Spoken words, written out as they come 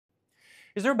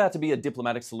Is there about to be a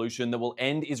diplomatic solution that will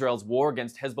end Israel's war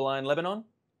against Hezbollah in Lebanon?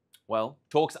 Well,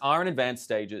 talks are in advanced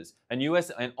stages, and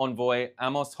US envoy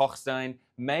Amos Hochstein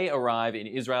may arrive in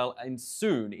Israel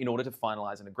soon in order to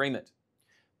finalize an agreement.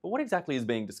 But what exactly is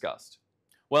being discussed?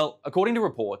 Well, according to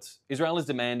reports, Israel is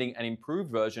demanding an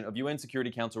improved version of UN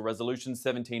Security Council Resolution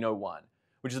 1701,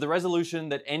 which is the resolution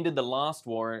that ended the last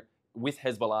war with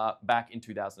Hezbollah back in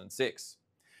 2006.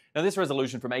 Now, this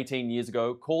resolution from 18 years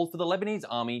ago called for the Lebanese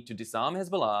army to disarm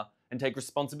Hezbollah and take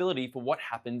responsibility for what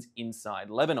happens inside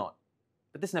Lebanon.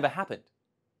 But this never happened.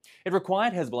 It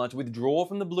required Hezbollah to withdraw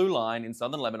from the Blue Line in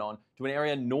southern Lebanon to an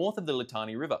area north of the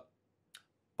Litani River.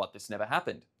 But this never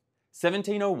happened.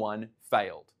 1701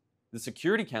 failed. The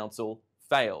Security Council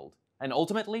failed. And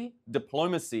ultimately,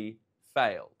 diplomacy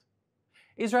failed.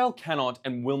 Israel cannot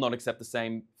and will not accept the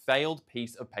same failed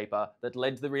piece of paper that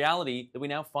led to the reality that we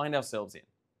now find ourselves in.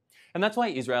 And that's why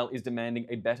Israel is demanding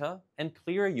a better and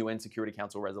clearer UN Security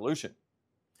Council resolution.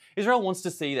 Israel wants to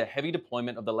see the heavy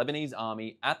deployment of the Lebanese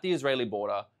army at the Israeli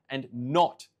border and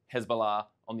not Hezbollah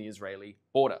on the Israeli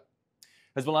border.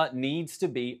 Hezbollah needs to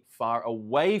be far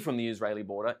away from the Israeli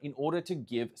border in order to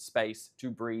give space to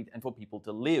breathe and for people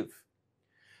to live.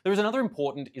 There is another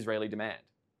important Israeli demand.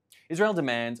 Israel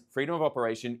demands freedom of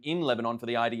operation in Lebanon for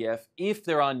the IDF if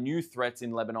there are new threats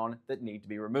in Lebanon that need to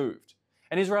be removed.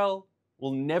 And Israel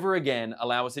will never again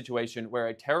allow a situation where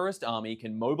a terrorist army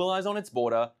can mobilize on its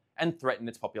border and threaten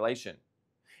its population.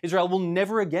 Israel will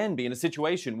never again be in a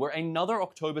situation where another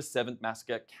October 7th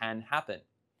massacre can happen.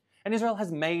 And Israel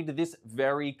has made this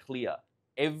very clear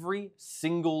every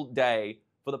single day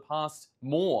for the past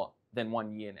more than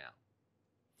 1 year now.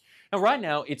 Now, right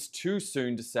now, it's too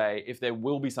soon to say if there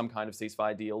will be some kind of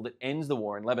ceasefire deal that ends the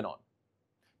war in Lebanon.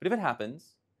 But if it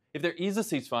happens, if there is a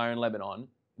ceasefire in Lebanon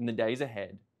in the days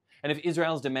ahead, and if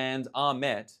Israel's demands are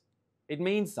met, it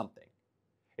means something.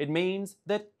 It means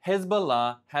that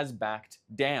Hezbollah has backed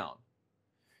down.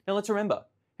 Now let's remember,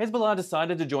 Hezbollah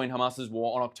decided to join Hamas's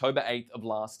war on October 8th of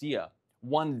last year,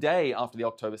 1 day after the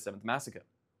October 7th massacre.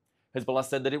 Hezbollah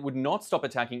said that it would not stop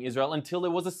attacking Israel until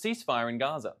there was a ceasefire in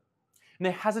Gaza. And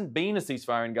there hasn't been a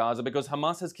ceasefire in Gaza because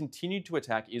Hamas has continued to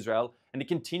attack Israel and it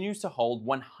continues to hold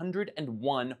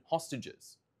 101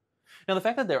 hostages. Now, the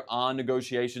fact that there are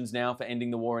negotiations now for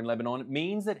ending the war in Lebanon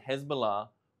means that Hezbollah,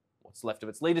 what's left of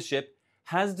its leadership,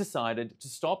 has decided to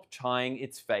stop tying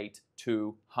its fate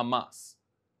to Hamas.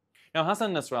 Now,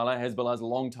 Hassan Nasrallah, Hezbollah's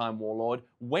longtime warlord,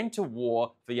 went to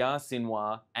war for Yahya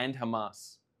Sinwar and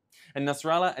Hamas. And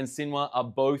Nasrallah and Sinwar are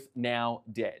both now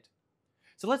dead.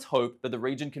 So let's hope that the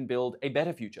region can build a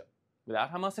better future,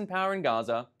 without Hamas in power in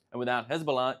Gaza and without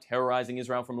Hezbollah terrorizing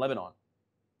Israel from Lebanon.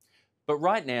 But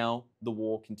right now, the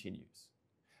war continues.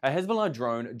 A Hezbollah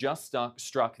drone just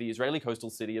struck the Israeli coastal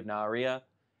city of Nahariya,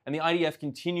 and the IDF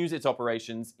continues its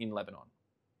operations in Lebanon.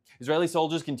 Israeli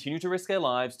soldiers continue to risk their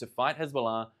lives to fight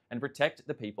Hezbollah and protect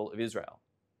the people of Israel.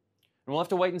 And we'll have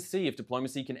to wait and see if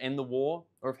diplomacy can end the war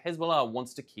or if Hezbollah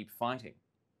wants to keep fighting.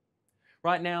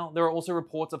 Right now, there are also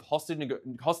reports of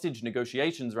hostage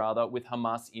negotiations with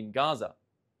Hamas in Gaza.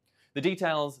 The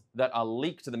details that are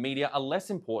leaked to the media are less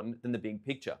important than the big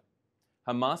picture.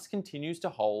 Hamas continues to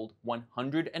hold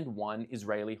 101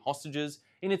 Israeli hostages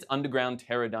in its underground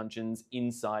terror dungeons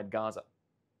inside Gaza.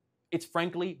 It's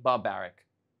frankly barbaric.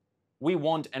 We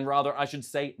want, and rather I should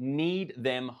say, need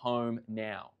them home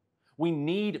now. We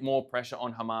need more pressure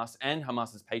on Hamas and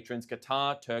Hamas's patrons,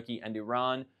 Qatar, Turkey, and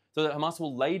Iran, so that Hamas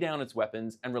will lay down its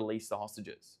weapons and release the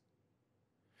hostages.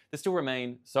 There still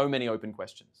remain so many open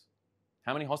questions.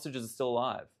 How many hostages are still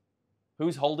alive?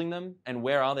 Who's holding them, and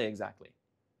where are they exactly?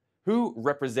 Who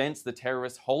represents the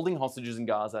terrorists holding hostages in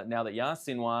Gaza now that Yahya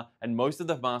Sinwar and most of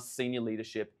the Hamas senior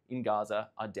leadership in Gaza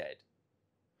are dead?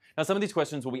 Now, some of these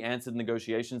questions will be answered in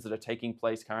negotiations that are taking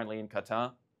place currently in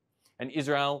Qatar, and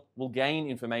Israel will gain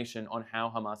information on how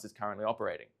Hamas is currently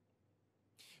operating.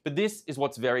 But this is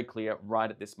what's very clear right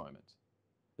at this moment.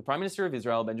 The Prime Minister of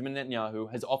Israel, Benjamin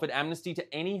Netanyahu, has offered amnesty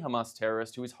to any Hamas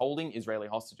terrorist who is holding Israeli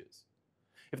hostages.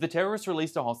 If the terrorists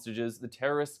release the hostages, the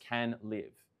terrorists can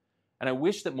live. And I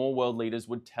wish that more world leaders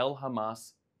would tell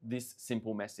Hamas this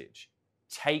simple message: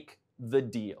 take the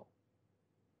deal.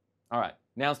 All right,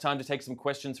 now it's time to take some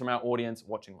questions from our audience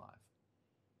watching live.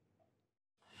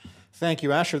 Thank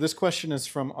you, Asher. This question is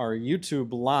from our YouTube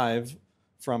live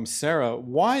from Sarah.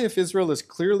 Why, if Israel is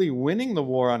clearly winning the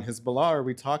war on Hezbollah, are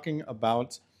we talking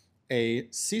about a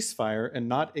ceasefire and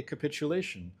not a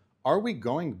capitulation? Are we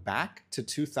going back to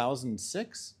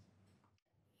 2006?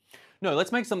 No,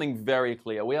 let's make something very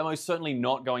clear. We are most certainly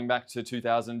not going back to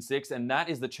 2006, and that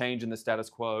is the change in the status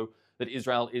quo that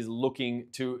Israel is looking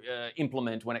to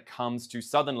implement when it comes to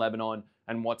southern Lebanon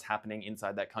and what's happening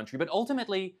inside that country. But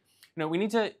ultimately, we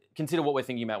need to consider what we're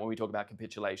thinking about when we talk about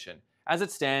capitulation. As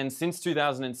it stands, since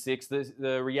 2006,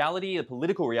 the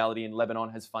political reality in Lebanon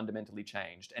has fundamentally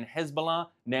changed, and Hezbollah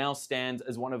now stands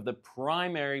as one of the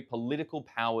primary political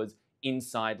powers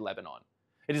inside Lebanon.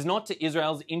 It is not to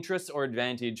Israel's interests or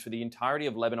advantage for the entirety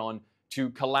of Lebanon to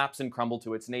collapse and crumble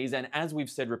to its knees, and as we've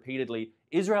said repeatedly,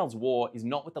 Israel's war is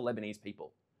not with the Lebanese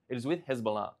people, it is with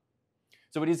Hezbollah.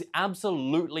 So it is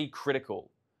absolutely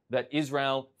critical that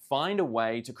Israel find a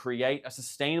way to create a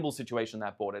sustainable situation on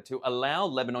that border, to allow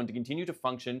Lebanon to continue to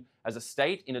function as a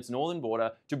state in its northern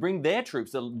border, to bring their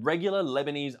troops, the regular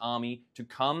Lebanese army, to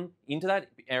come into that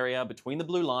area between the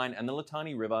Blue Line and the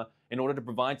Litani River in order to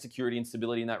provide security and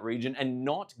stability in that region and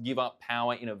not give up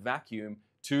power in a vacuum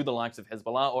to the likes of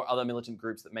Hezbollah or other militant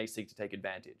groups that may seek to take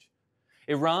advantage.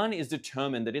 Iran is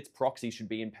determined that its proxy should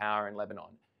be in power in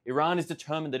Lebanon. Iran is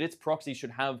determined that its proxy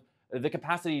should have the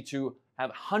capacity to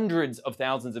have hundreds of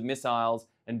thousands of missiles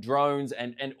and drones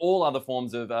and all other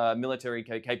forms of military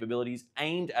capabilities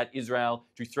aimed at Israel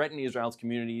to threaten Israel's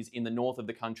communities in the north of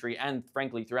the country and,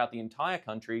 frankly, throughout the entire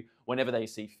country whenever they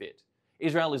see fit.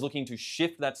 Israel is looking to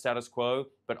shift that status quo,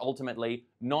 but ultimately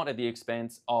not at the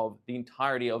expense of the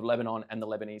entirety of Lebanon and the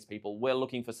Lebanese people. We're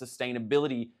looking for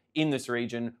sustainability in this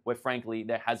region where, frankly,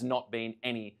 there has not been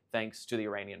any thanks to the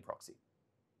Iranian proxy.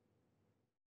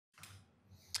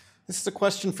 This is a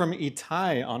question from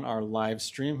Itai on our live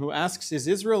stream, who asks, is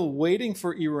Israel waiting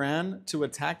for Iran to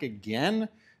attack again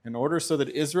in order so that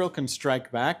Israel can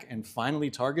strike back and finally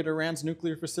target Iran's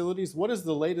nuclear facilities? What is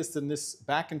the latest in this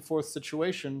back and forth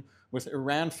situation with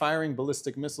Iran firing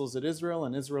ballistic missiles at Israel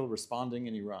and Israel responding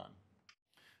in Iran?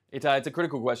 It's a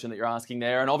critical question that you're asking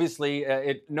there, and obviously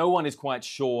no one is quite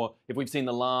sure if we've seen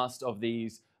the last of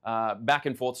these back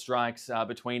and forth strikes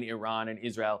between Iran and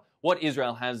Israel. What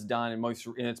Israel has done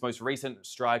in its most recent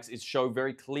strikes is show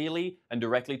very clearly and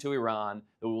directly to Iran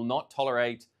that we will not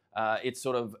tolerate its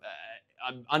sort of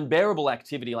unbearable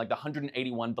activity like the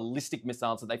 181 ballistic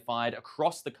missiles that they fired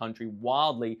across the country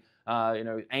wildly,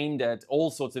 aimed at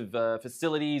all sorts of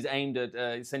facilities, aimed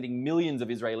at sending millions of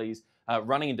Israelis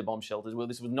running into bomb shelters. Well,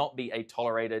 this would not be a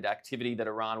tolerated activity that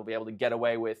Iran will be able to get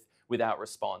away with without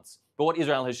response. But what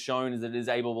Israel has shown is that it is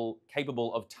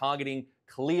capable of targeting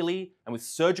clearly and with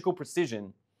surgical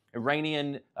precision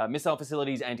Iranian missile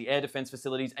facilities, anti-air defense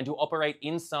facilities, and to operate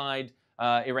inside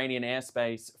Iranian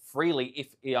airspace freely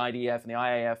if the IDF and the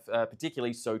IAF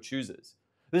particularly so chooses.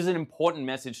 This is an important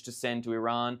message to send to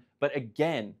Iran, but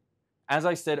again, as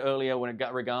I said earlier, when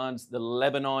it regards the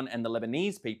Lebanon and the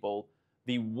Lebanese people,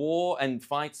 the war and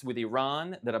fights with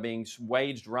Iran that are being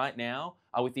waged right now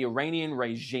are with the Iranian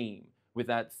regime, with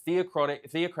that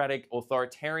theocratic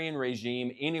authoritarian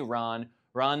regime in Iran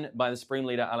run by the Supreme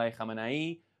Leader Ali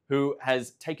Khamenei, who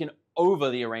has taken over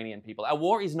the Iranian people. Our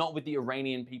war is not with the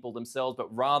Iranian people themselves,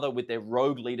 but rather with their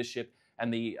rogue leadership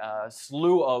and the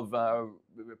slew of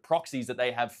proxies that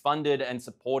they have funded and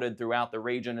supported throughout the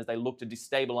region as they look to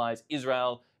destabilize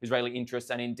Israel, Israeli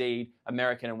interests, and indeed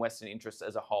American and Western interests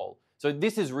as a whole. So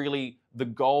this is really the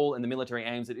goal and the military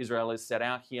aims that Israel has set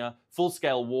out here.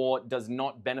 Full-scale war does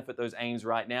not benefit those aims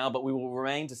right now, but we will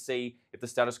remain to see if the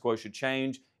status quo should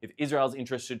change, if Israel's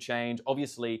interests should change.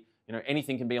 Obviously,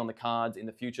 anything can be on the cards in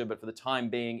the future, but for the time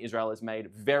being, Israel has made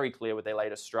very clear with their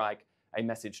latest strike a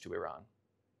message to Iran.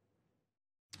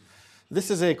 This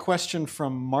is a question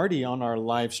from Marty on our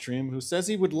live stream, who says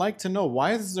he would like to know,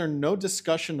 why is there no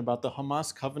discussion about the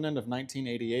Hamas Covenant of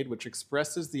 1988, which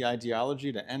expresses the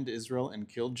ideology to end Israel and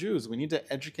kill Jews? We need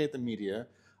to educate the media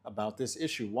about this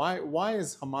issue. Why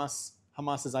is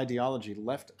Hamas's ideology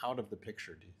left out of the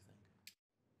picture, do you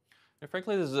think?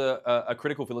 Frankly, this is a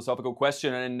critical philosophical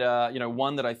question, and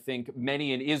one that I think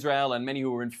many in Israel and many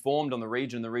who are informed on the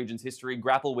region, the region's history,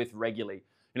 grapple with regularly.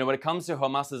 When it comes to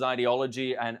Hamas's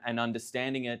ideology and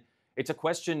understanding it, it's a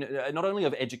question not only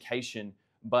of education,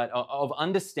 but of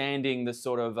understanding the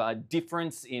sort of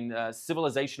difference in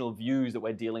civilizational views that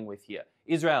we're dealing with here.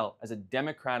 Israel, as a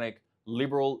democratic,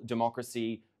 liberal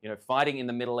democracy, fighting in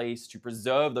the Middle East to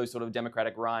preserve those sort of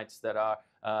democratic rights that are,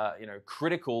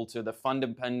 critical to the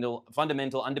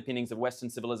fundamental underpinnings of Western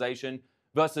civilization,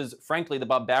 versus, frankly, the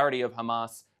barbarity of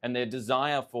Hamas and their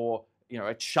desire for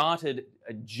a chartered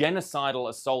genocidal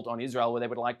assault on Israel, where they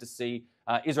would like to see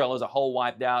Israel as a whole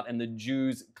wiped out and the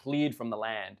Jews cleared from the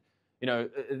land.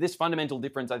 This fundamental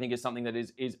difference, I think, is something that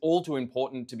is all too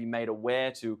important to be made aware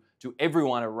to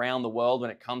everyone around the world when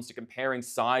it comes to comparing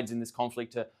sides in this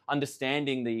conflict, to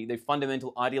understanding the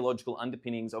fundamental ideological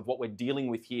underpinnings of what we're dealing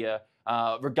with here,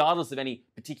 regardless of any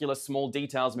particular small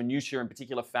details, minutiae, and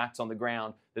particular facts on the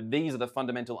ground, that these are the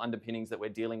fundamental underpinnings that we're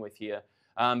dealing with here.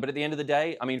 But at the end of the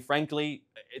day, I mean, frankly,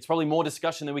 it's probably more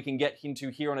discussion than we can get into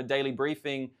here on a daily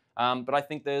briefing. But I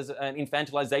think there's an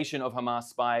infantilization of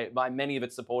Hamas by many of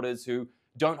its supporters who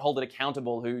don't hold it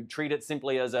accountable, who treat it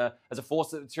simply as a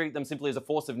force, treat them simply as a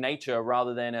force of nature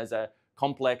rather than as a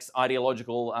complex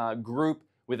ideological group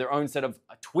with their own set of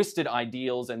twisted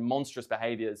ideals and monstrous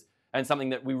behaviors, and something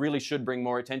that we really should bring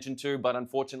more attention to. But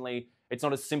unfortunately, it's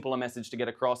not as simple a message to get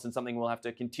across, and something we'll have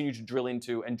to continue to drill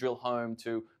into and drill home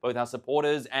to both our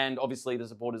supporters and obviously the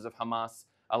supporters of Hamas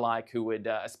alike, who would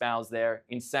espouse their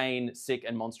insane, sick,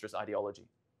 and monstrous ideology.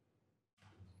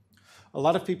 A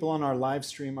lot of people on our live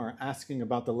stream are asking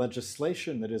about the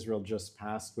legislation that Israel just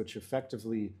passed, which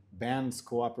effectively bans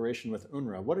cooperation with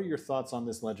UNRWA. What are your thoughts on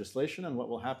this legislation and what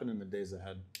will happen in the days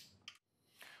ahead?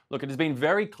 Look, it has been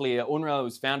very clear. UNRWA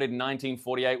was founded in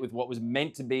 1948 with what was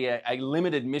meant to be a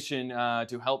limited mission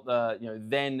to help the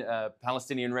then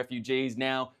Palestinian refugees.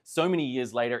 Now, so many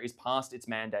years later, is past its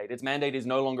mandate. Its mandate is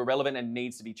no longer relevant and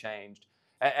needs to be changed.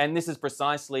 And this is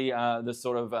precisely the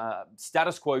sort of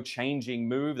status quo changing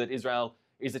move that Israel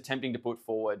is attempting to put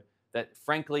forward. That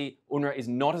frankly, UNRWA is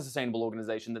not a sustainable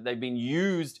organization, that they've been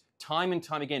used time and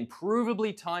time again,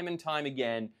 provably time and time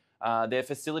again. Their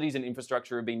facilities and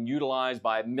infrastructure have been utilized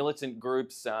by militant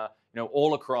groups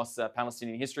all across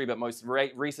Palestinian history, but most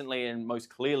recently and most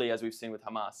clearly, as we've seen with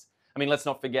Hamas. I mean, let's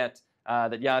not forget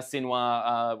that Yahya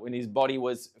Sinwar, when his body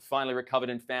was finally recovered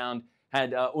and found,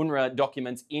 had UNRWA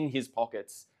documents in his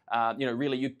pockets.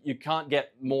 Really, you can't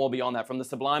get more beyond that. From the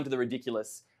sublime to the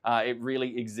ridiculous, it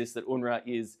really exists that UNRWA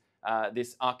is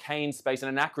this arcane space, an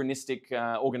anachronistic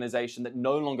organization that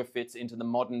no longer fits into the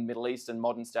modern Middle East and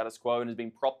modern status quo and has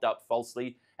been propped up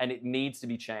falsely, and it needs to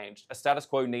be changed. A status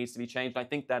quo needs to be changed, and I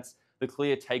think that's the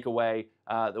clear takeaway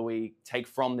that we take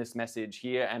from this message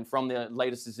here and from the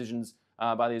latest decisions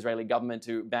by the Israeli government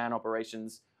to ban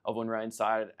operations of UNRWA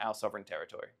inside our sovereign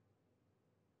territory.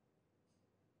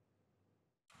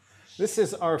 This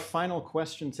is our final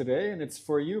question today, and it's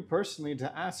for you personally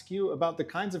to ask you about the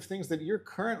kinds of things that you're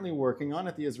currently working on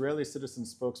at the Israeli Citizen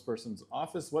Spokespersons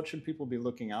Office. What should people be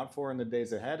looking out for in the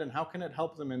days ahead, and how can it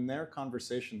help them in their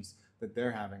conversations that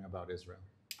they're having about Israel?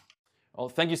 Well,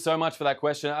 thank you so much for that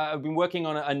question. I've been working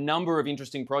on a number of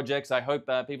interesting projects. I hope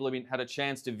people have had a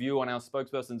chance to view on our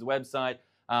spokesperson's website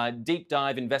deep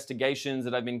dive investigations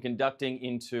that I've been conducting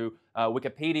into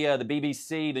Wikipedia, the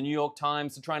BBC, the New York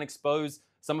Times, to try and expose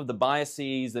some of the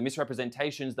biases, the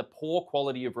misrepresentations, the poor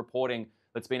quality of reporting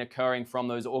that's been occurring from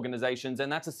those organizations.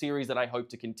 And that's a series that I hope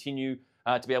to continue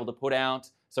to be able to put out.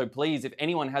 So please, if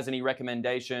anyone has any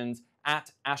recommendations,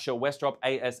 at Asher Westropp,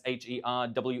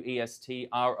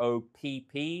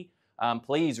 ASHERWESTROPP,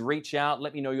 please reach out,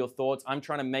 let me know your thoughts. I'm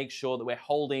trying to make sure that we're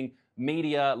holding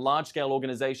media, large-scale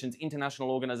organizations, international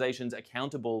organizations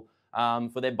accountable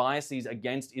for their biases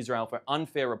against Israel, for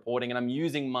unfair reporting. And I'm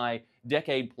using my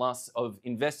decade plus of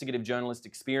investigative journalist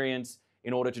experience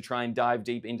in order to try and dive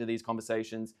deep into these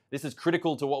conversations. This is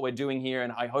critical to what we're doing here,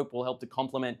 and I hope will help to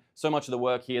complement so much of the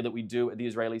work here that we do at the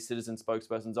Israeli Citizen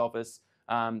Spokespersons Office.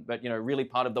 But really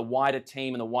part of the wider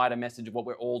team and the wider message of what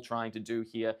we're all trying to do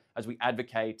here as we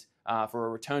advocate for a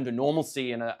return to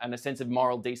normalcy and a sense of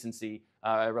moral decency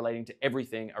relating to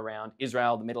everything around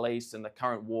Israel, the Middle East, and the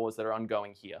current wars that are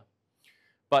ongoing here.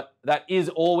 But that is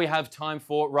all we have time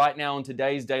for right now on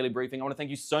today's Daily Briefing. I want to thank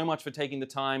you so much for taking the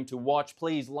time to watch.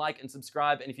 Please like and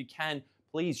subscribe. And if you can,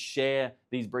 please share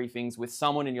these briefings with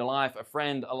someone in your life, a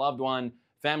friend, a loved one,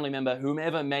 family member,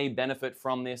 whomever may benefit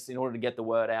from this in order to get the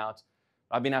word out.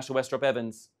 I've been Asher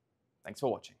Westropp-Evans. Thanks for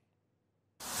watching.